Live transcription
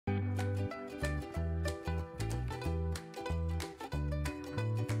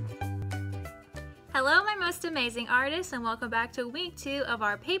Hello, my most amazing artists, and welcome back to week 2 of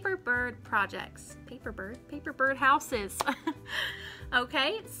our paper bird projects. Paper bird houses.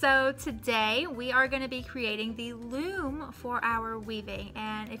 Okay, so today we are going to be creating the loom for our weaving,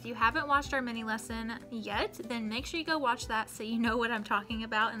 and if you haven't watched our mini lesson yet, then make sure you go watch that so you know what I'm talking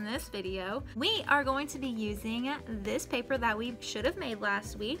about in this video. We are going to be using this paper that we should have made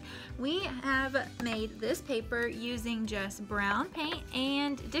last week. We have made this paper using just brown paint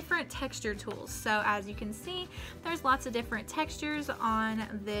and different texture tools. So as you can see, there's lots of different textures on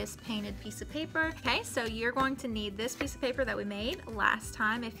this painted piece of paper. Okay, so you're going to need this piece of paper that we made last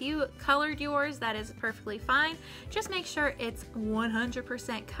time. If you colored yours, that is perfectly fine. Just make sure it's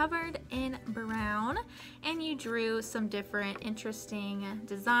 100% covered in brown and you drew some different interesting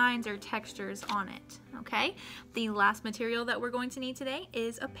designs or textures on it. Okay, the last material that we're going to need today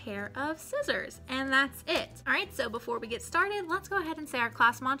is a pair of scissors, and that's it. All right, so before we get started, let's go ahead and say our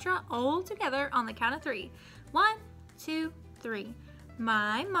class mantra all together on the count of 3. 1, 2, 3.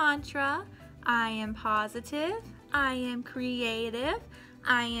 My mantra: I am positive, I am creative,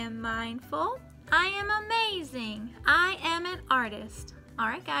 I am mindful, I am amazing, I am an artist. All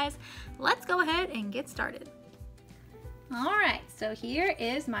right, guys, let's go ahead and get started. All right, so here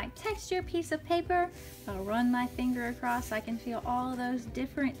is my texture piece of paper. I'll run my finger across. I can feel all those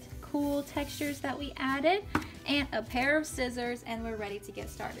different cool textures that we added, and a pair of scissors, and we're ready to get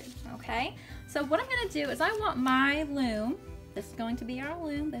started, okay? So what I'm gonna do is I want my loom, this is going to be our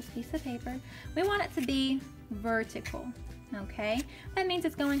loom, this piece of paper, we want it to be vertical, okay? That means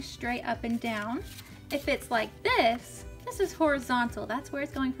it's going straight up and down. If it's like this is horizontal. That's where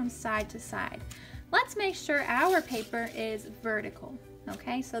it's going from side to side. Let's make sure our paper is vertical,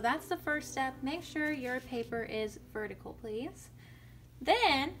 okay? So that's the first step. Make sure your paper is vertical, please.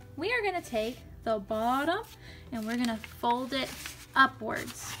 Then we are gonna take the bottom and we're gonna fold it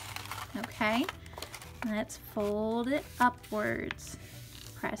upwards, okay? Let's fold it upwards.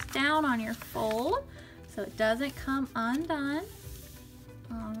 Press down on your fold so it doesn't come undone.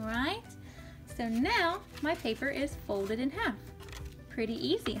 All right, so now my paper is folded in half. Pretty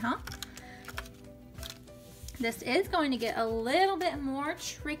easy, huh? This is going to get a little bit more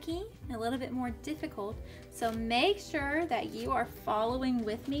tricky, a little bit more difficult, so make sure that you are following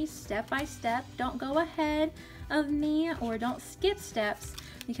with me step by step. Don't go ahead of me or don't skip steps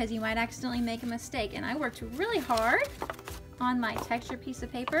because you might accidentally make a mistake. And I worked really hard on my texture piece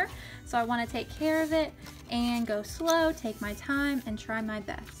of paper, so I want to take care of it and go slow, take my time, and try my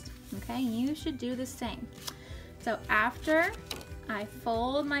best. Okay, you should do the same. So after I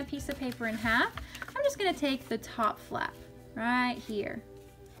fold my piece of paper in half, I'm just going to take the top flap right here,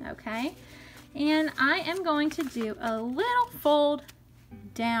 okay? And I am going to do a little fold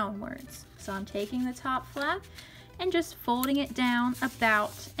downwards. So I'm taking the top flap and just folding it down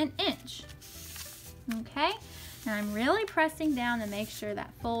about an inch, okay? And I'm really pressing down to make sure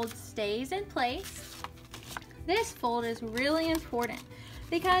that fold stays in place. This fold is really important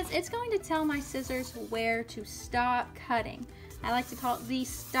because it's going to tell my scissors where to stop cutting. I like to call it the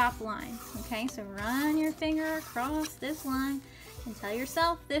stop line, okay? So run your finger across this line and tell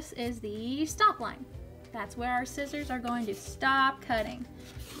yourself this is the stop line. That's where our scissors are going to stop cutting,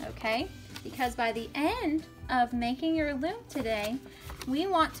 okay? Because by the end of making your loom today, we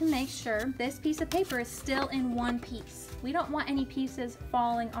want to make sure this piece of paper is still in one piece. We don't want any pieces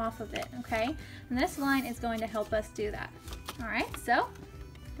falling off of it, okay? And this line is going to help us do that. All right, so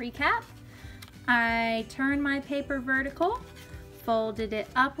recap. I turned my paper vertical, folded it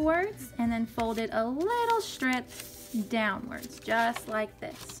upwards, and then folded a little strip downwards, just like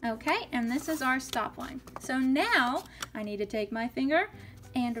this. Okay, and this is our stop line. So now I need to take my finger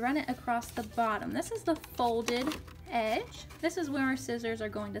and run it across the bottom. This is the folded edge. This is where our scissors are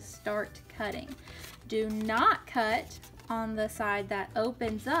going to start cutting. Do not cut on the side that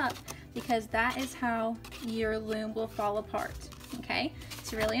opens up because that is how your loom will fall apart. Okay,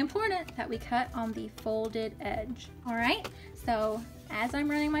 it's really important that we cut on the folded edge. All right, so as I'm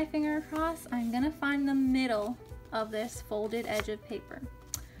running my finger across, I'm gonna find the middle of this folded edge of paper.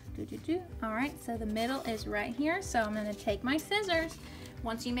 All right, so the middle is right here, so I'm gonna take my scissors.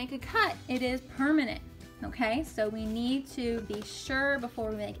 Once you make a cut, it is permanent, okay? So we need to be sure before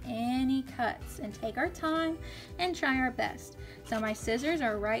we make any cuts and take our time and try our best. So my scissors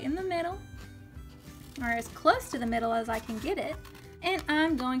are right in the middle, or as close to the middle as I can get it, and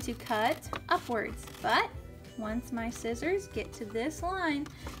I'm going to cut upwards. But once my scissors get to this line,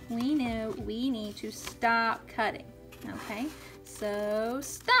 we know we need to stop cutting, okay? So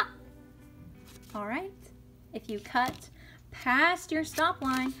stop. All right, if you cut past your stop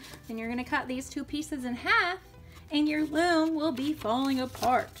line, then you're gonna cut these two pieces in half and your loom will be falling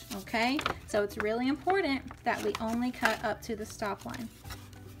apart, okay? So it's really important that we only cut up to the stop line.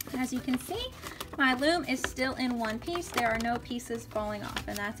 As you can see, my loom is still in one piece. There are no pieces falling off,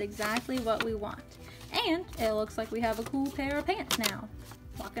 and that's exactly what we want. And it looks like we have a cool pair of pants now,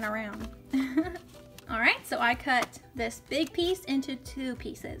 walking around. All right, so I cut this big piece into 2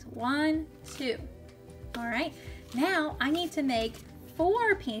 pieces. 1, 2. All right, now I need to make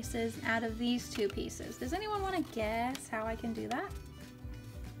 4 pieces out of these 2 pieces. Does anyone want to guess how I can do that?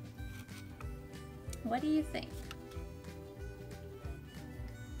 What do you think?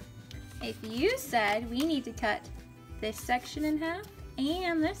 If you said we need to cut this section in half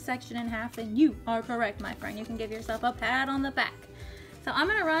and this section in half, then you are correct, my friend. You can give yourself a pat on the back. So I'm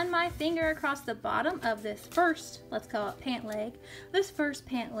gonna run my finger across the bottom of this first, let's call it pant leg, this first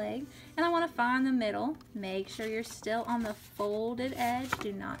pant leg, and I wanna find the middle. Make sure you're still on the folded edge.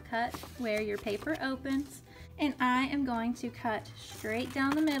 Do not cut where your paper opens. And I am going to cut straight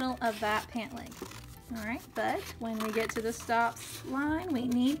down the middle of that pant leg. All right, but when we get to the stop line, we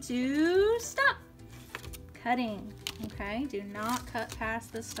need to stop cutting, okay? Do not cut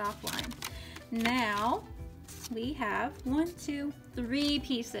past the stop line. Now, we have 1, 2, 3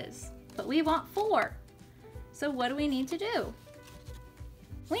 pieces, but we want 4. So what do we need to do?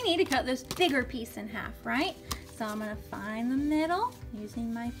 We need to cut this bigger piece in half, right? So I'm gonna find the middle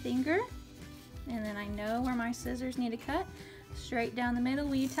using my finger, and then I know where my scissors need to cut. Straight down the middle.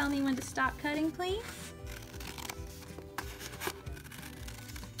 Will you tell me when to stop cutting, please?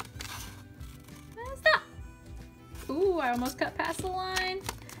 Stop! Ooh, I almost cut past the line.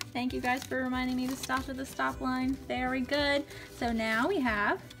 Thank you guys for reminding me to stop at the stop line. Very good. So now we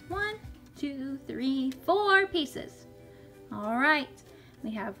have 1, 2, 3, 4 pieces. All right,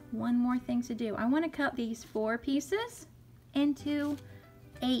 we have one more thing to do. I want to cut these 4 pieces into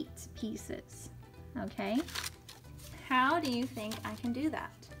 8 pieces, okay? How do you think I can do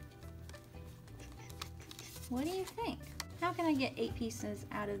that? What do you think? How can I get 8 pieces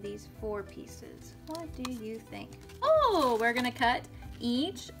out of these 4 pieces? What do you think? Oh, we're gonna cut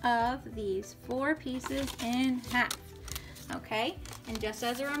each of these 4 pieces in half. Okay, and just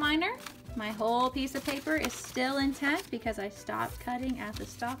as a reminder, my whole piece of paper is still intact because I stopped cutting at the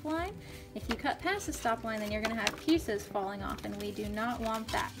stop line. If you cut past the stop line, then you're gonna have pieces falling off, and we do not want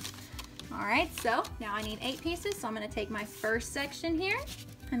that. All right, so now I need 8 pieces, so I'm gonna take my first section here.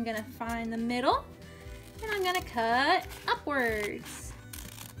 I'm gonna find the middle, and I'm gonna cut upwards.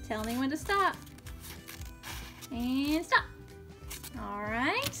 Tell me when to stop. And stop. All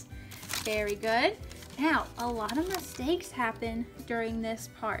right, very good. Now, a lot of mistakes happen during this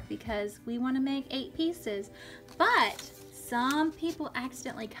part because we wanna make 8 pieces, but some people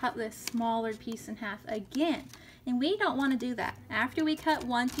accidentally cut this smaller piece in half again. And we don't want to do that. After we cut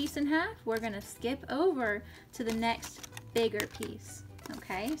one piece in half, we're going to skip over to the next bigger piece.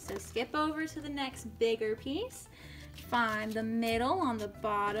 Okay, so skip over to the next bigger piece. Find the middle on the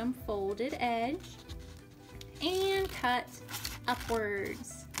bottom folded edge and cut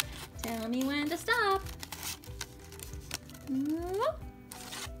upwards. Tell me when to stop.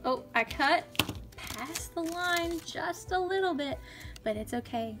 Oh, I cut past the line just a little bit, but it's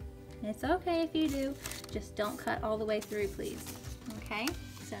okay. It's okay if you do. Just don't cut all the way through, please. Okay,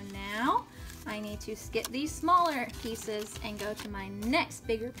 so now I need to skip these smaller pieces and go to my next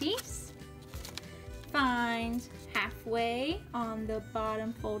bigger piece. Find halfway on the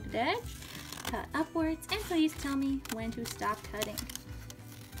bottom folded edge, cut upwards, and please tell me when to stop cutting.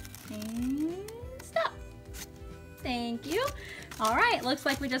 And stop. Thank you. All right, looks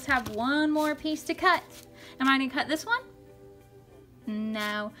like we just have one more piece to cut. Am I gonna cut this one?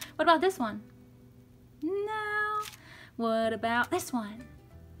 No. What about this one? No. What about this one?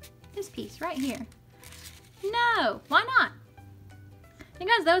 This piece right here. No. Why not?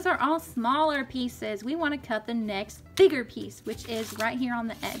 Because those are all smaller pieces. We want to cut the next bigger piece, which is right here on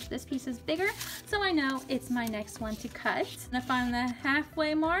the edge. This piece is bigger, so I know it's my next one to cut. I'm gonna find the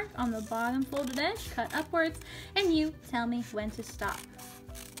halfway mark on the bottom folded edge, cut upwards, and you tell me when to stop.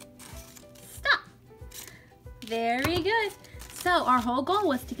 Stop. Very good. So our whole goal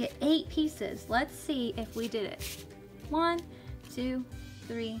was to get 8 pieces. Let's see if we did it. 1, 2,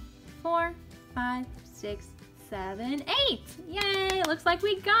 3, 4, 5, 6, 7, 8. Yay, looks like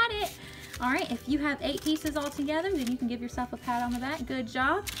we got it. All right, if you have 8 pieces all together, then you can give yourself a pat on the back. Good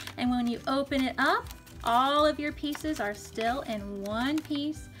job. And when you open it up, all of your pieces are still in one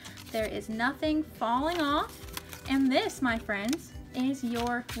piece. There is nothing falling off. And this, my friends, is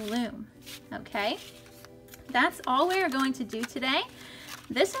your loom, okay? That's all we are going to do today.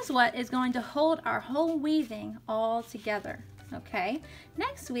 This is what is going to hold our whole weaving all together. Okay,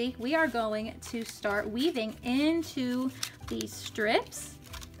 next week we are going to start weaving into these strips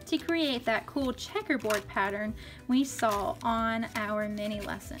to create that cool checkerboard pattern we saw on our mini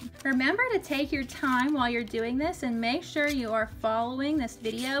lesson. Remember to take your time while you're doing this and make sure you are following this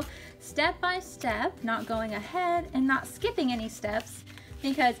video step by step, not going ahead and not skipping any steps,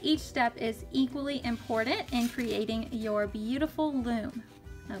 because each step is equally important in creating your beautiful loom.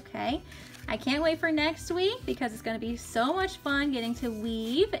 Okay, I can't wait for next week because it's going to be so much fun getting to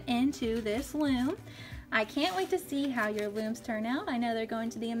weave into this loom. I can't wait to see how your looms turn out. I know they're going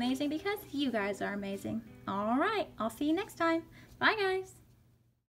to be amazing because you guys are amazing. All right, I'll see you next time. Bye, guys.